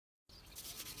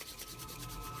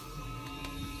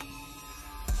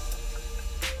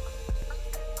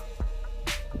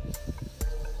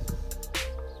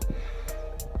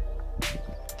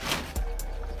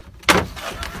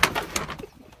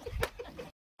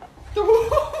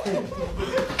Gaga,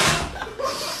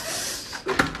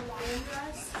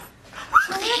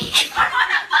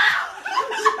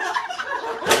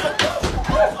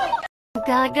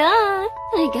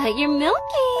 I got your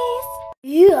milkies.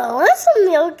 Yeah, I want some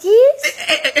milkies.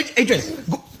 Hey, Adrian,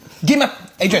 go, give me.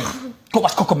 Adrian, go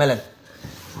watch Cocomelon.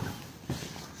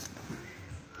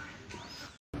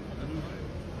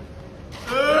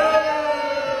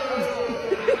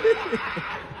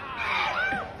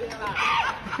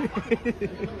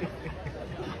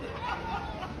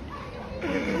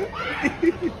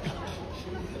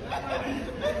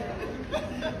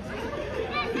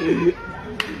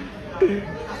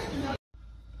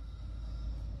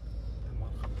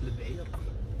 البعير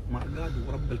معقاد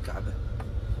ورب الكعبة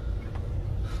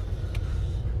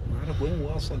ما أعرف وين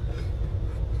واصل.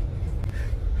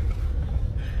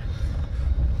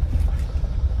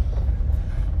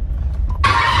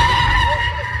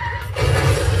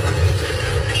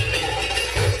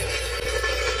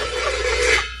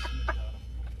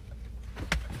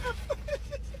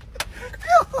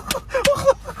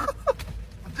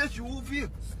 قديش هو فيك؟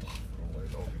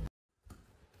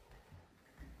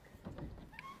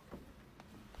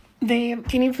 Babe,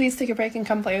 can you please take a break and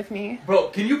come play with me? Bro,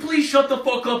 can you please shut the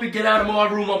fuck up and get out of my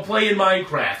room? I'm playing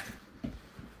Minecraft.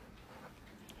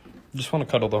 Just want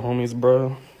to cuddle the homies,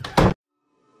 bro.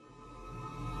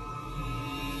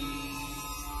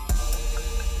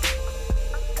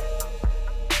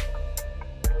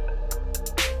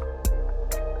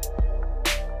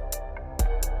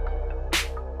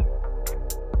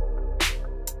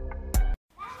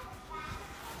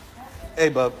 Hey,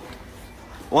 bub.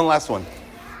 One last one.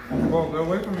 Bro, go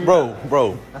away from me.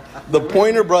 Bro. The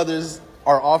Pointer Brothers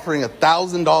are offering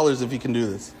 $1,000 if you can do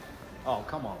this. Oh,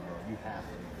 come on, bro. You have to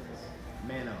do this.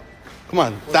 Man up. Come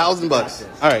on,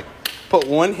 $1,000. All right. Put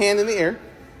one hand in the air,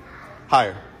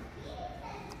 higher,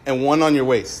 and one on your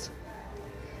waist,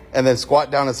 and then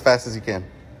squat down as fast as you can.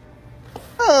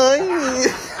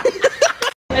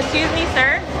 Excuse me,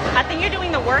 sir. I think you're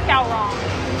doing the workout wrong.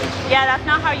 Yeah, that's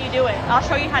not how you do it. I'll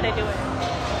show you how to do it.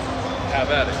 Have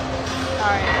at it. All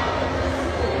right.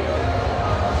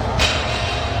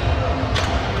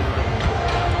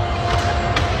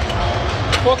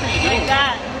 What are you doing? Like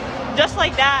that. Just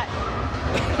like that.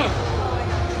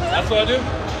 That's what I do?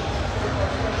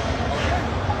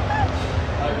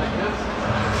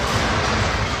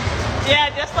 Yeah,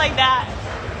 just like that.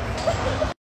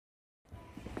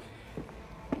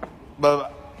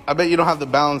 But I bet you don't have the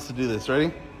balance to do this.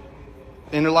 Ready?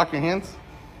 Interlock your hands,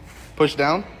 push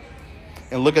down,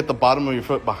 and look at the bottom of your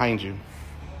foot behind you.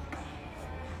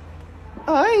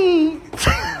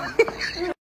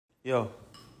 Yo,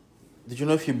 did you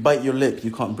know if you bite your lip,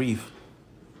 you can't breathe?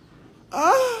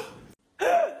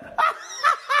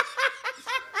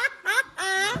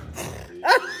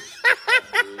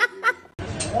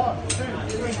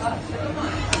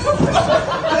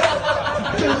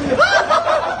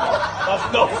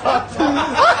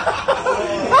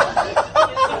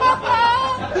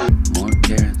 More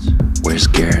carrots. Where's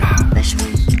Garrett?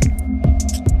 Vegetables.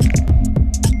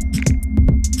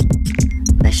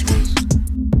 Vegetables.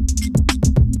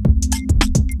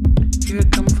 Here I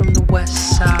come from the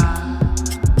west side.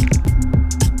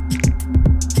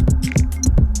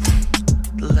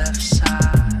 The left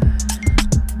side.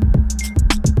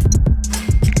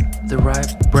 The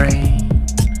right brain.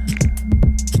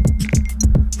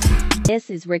 This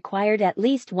is required at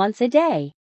least once a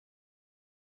day.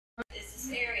 Is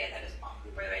this area that is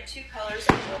occupied by two colors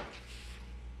of wood.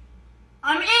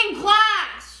 I'm in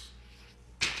class!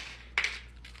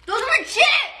 Those are my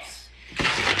chips!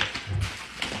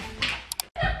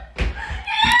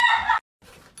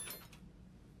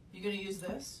 You gonna use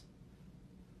this?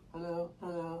 Hello,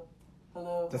 hello,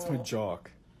 hello. That's my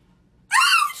jock.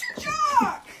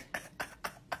 Jock!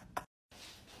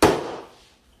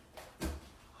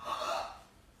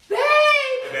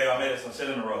 Babe, I made us some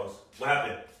cinnamon rolls. What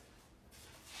happened?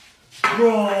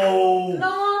 Bro!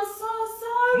 No, I'm so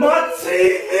sorry. My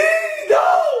TV! No!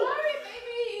 Sorry,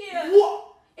 baby. What?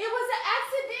 It was an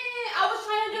accident. I was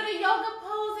trying to do the yoga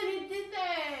pose and it did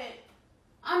that.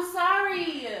 I'm sorry.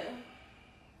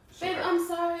 Babe, Okay. I'm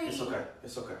sorry. It's okay.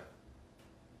 It's okay.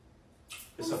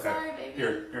 It's I'm okay. sorry, baby.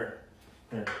 Here.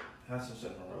 Have some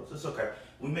cinnamon rolls. It's okay.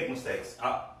 We make mistakes.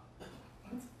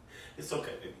 It's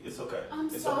okay, baby. It's okay. I'm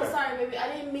it's so okay. sorry, baby.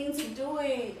 I didn't mean to do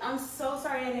it. I'm so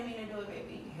sorry I didn't mean to do it,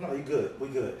 baby. No, you good. We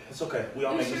good. It's okay. We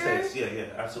all You make sure? mistakes. Yeah,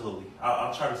 absolutely.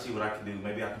 I'll try to see what I can do.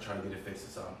 Maybe I can try to get it fixed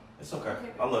or something. It's okay.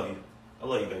 Okay, I love you. I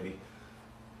love you, baby.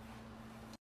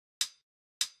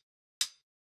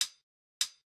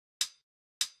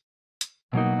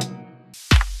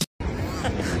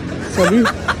 Salut.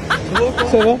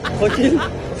 Ça va? Tranquille?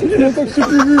 Ça fait longtemps que je suis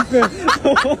plus vu, frère.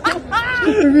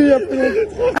 Je suis plus vu il y a plus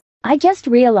longtemps. I just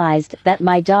realized that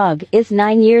my dog is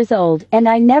 9 years old and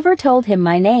I never told him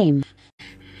my name.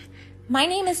 My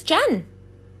name is Jen.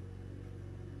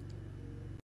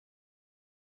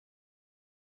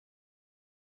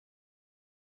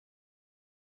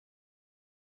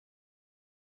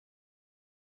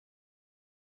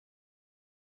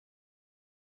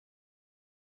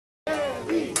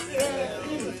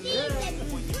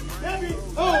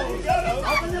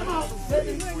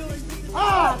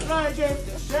 Ah, try again.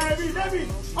 Debbie, Debbie.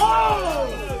 Oh!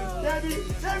 Debbie,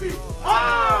 Debbie.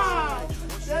 Ah!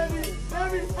 Debbie,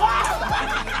 Debbie. Ah!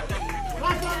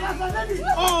 Last one, Debbie.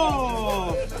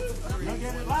 Oh!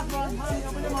 Again, last one. Money,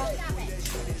 open them up.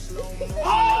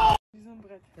 Oh!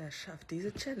 Wer schafft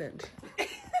diese Challenge?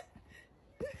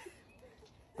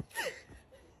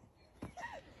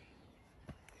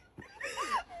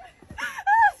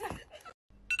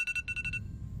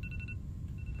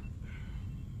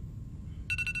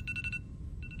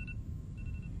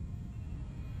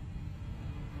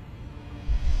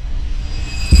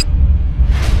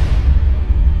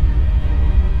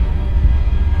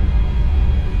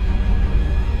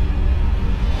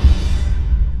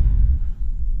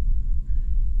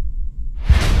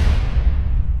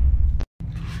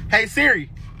 Hey Siri.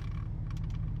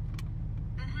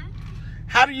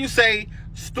 How do you say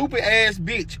stupid ass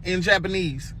bitch in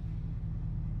Japanese?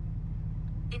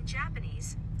 In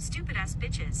Japanese, stupid ass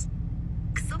bitches.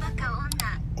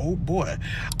 Oh boy.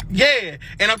 Yeah,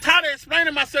 and I'm tired of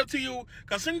explaining myself to you.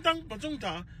 Messing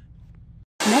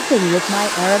with my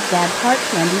Arab dad part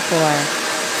 24.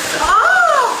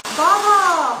 Ah! Baba!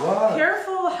 What?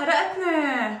 Careful,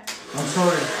 حرقتني. I'm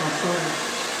sorry.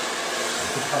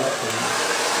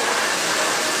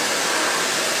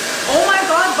 Oh my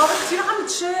god بابا كتير عم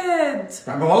تشد.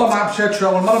 يعني والله ما عم بشد شو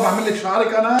اول مرة بعمل لك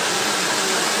شعرك انا.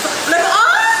 لك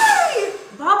اي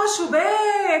بابا شو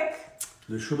بك؟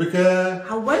 شو بك؟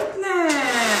 عورتني.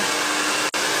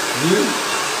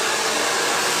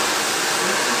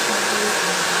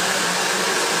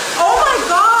 Oh my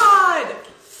god.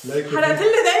 حرقت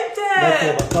لي دقيقتين.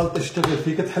 ليك بطلت اشتغل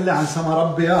فيك تحلي عن سما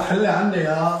ربي يا حلي عني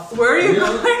يا. Where are you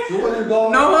going? Where are you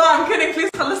going? No, I'm kidding. Please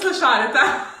خلص لي شعري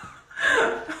تعال.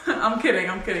 I'm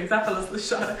kidding. تعال خلص لي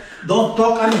الشعر. Don't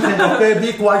talk anything, okay?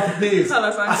 Be quiet, please.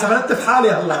 خلص I'm أحسن أنت في حالي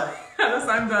هلا. خلص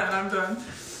I'm done.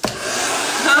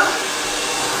 ها؟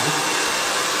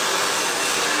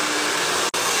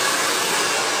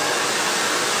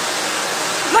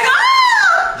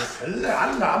 حلي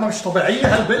عنا عم مش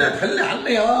طبيعية هالبنت حلي عنا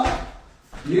يا.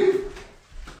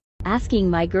 Asking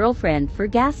my girlfriend for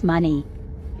gas money.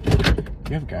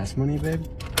 You have gas money, babe?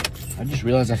 I just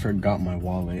realized I forgot my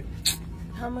wallet.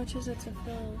 How much is it to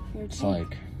fill your tank? It's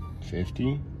like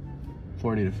 50,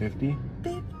 40 to 50.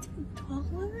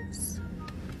 $50?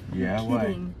 Yeah, why?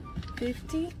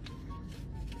 50?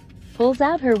 Pulls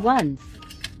out her ones.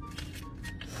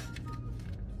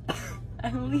 I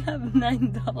only have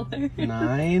 $9.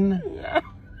 9? Yeah.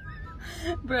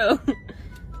 Bro,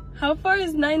 how far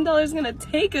is $9 gonna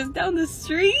take us down the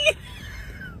street?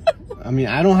 I mean,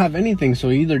 I don't have anything, so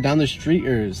either down the street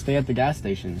or stay at the gas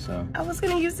station, so. I was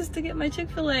gonna use this to get my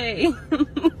Chick-fil-A.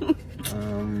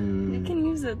 You can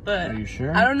use it, but are you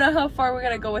sure? I don't know how far we're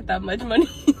gonna go with that much money.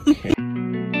 Okay.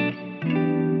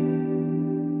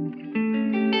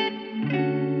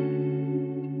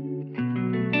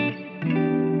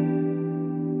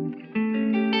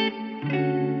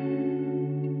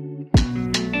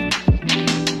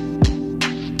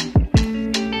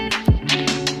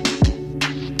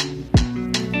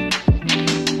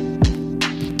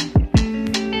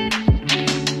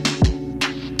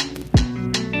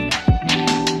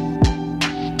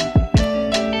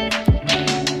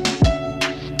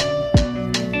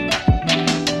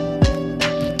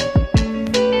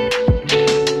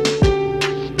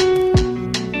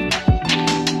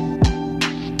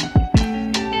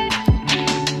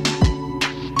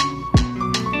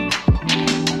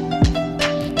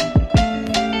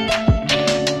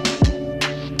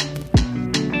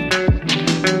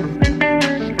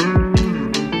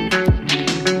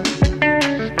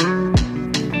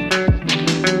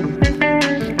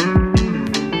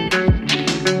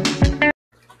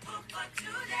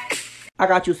 I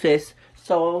got you, sis.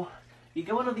 So, you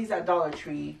get one of these at Dollar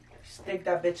Tree, stick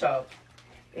that bitch up,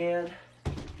 and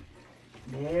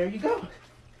there you go.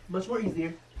 Much more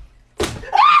easier.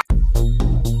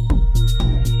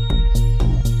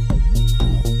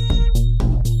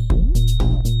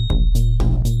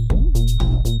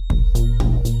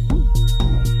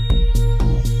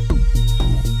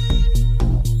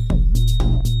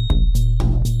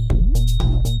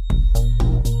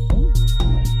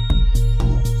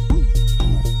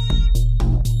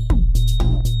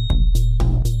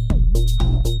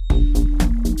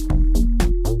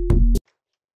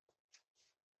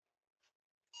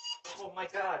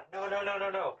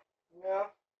 No. Yeah.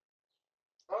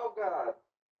 Oh God.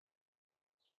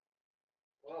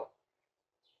 Well,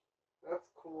 that's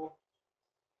cool.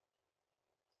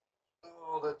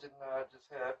 Oh, that did not just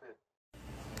happen.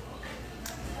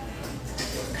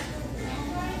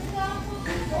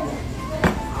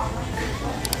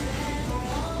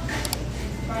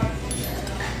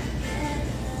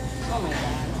 Oh my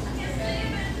God.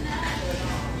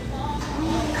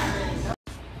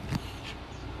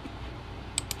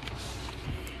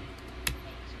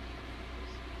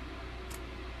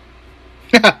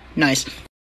 Nice.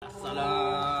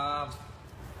 Salam.